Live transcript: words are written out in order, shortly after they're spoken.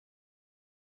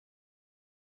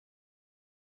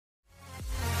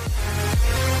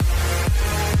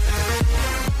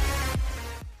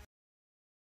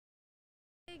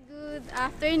Good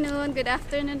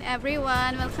afternoon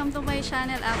everyone. Welcome to my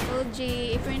channel apol.g.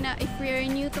 If you're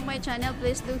new to my channel,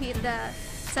 please do hit the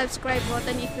subscribe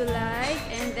button if you like,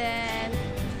 and then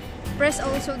press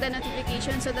also the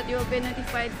notification so that you will be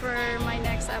notified for my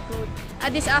next upload.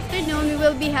 This afternoon we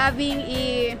will be having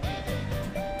a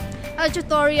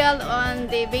tutorial on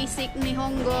the basic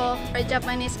Nihongo or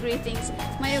Japanese greetings.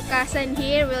 My Okaasan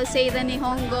here will say the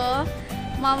Nihongo,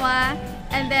 Mama,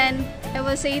 and then I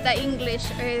will say the English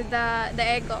or the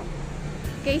ego.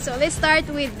 Okay, so let's start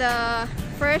with the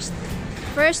first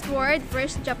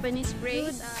Japanese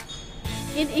phrase.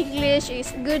 In English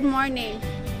is good morning.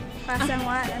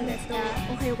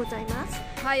 Ohayo gozaimasu.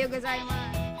 Ohayo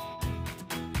gozaimasu.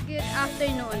 Good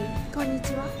afternoon.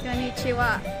 Konnichiwa.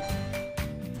 Konnichiwa.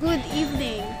 Good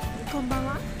evening.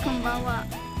 Konbanwa. Konbanwa.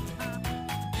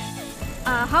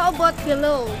 How about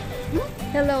hello?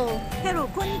 Hello. Hello,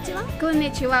 konnichiwa.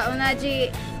 Konnichiwa. Onaji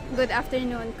good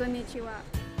afternoon. Konnichiwa.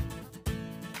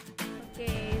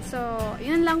 Okay, so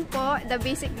yun lang po, the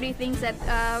basic greetings that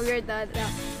we're the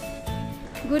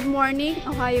good morning,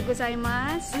 ohayo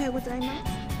gozaimasu. Ohayo gozaimasu.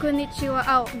 Konnichiwa.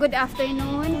 Good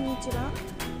afternoon. Konnichiwa.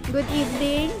 Good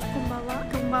evening. Konbanwa.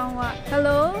 Konbanwa.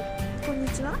 Hello.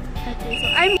 Konnichiwa. Okay, so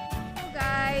I'm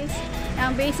guys,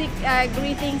 ang basic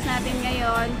greetings natin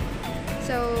ngayon.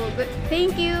 So,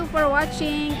 thank you for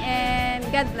watching and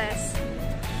God bless.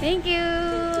 Thank you.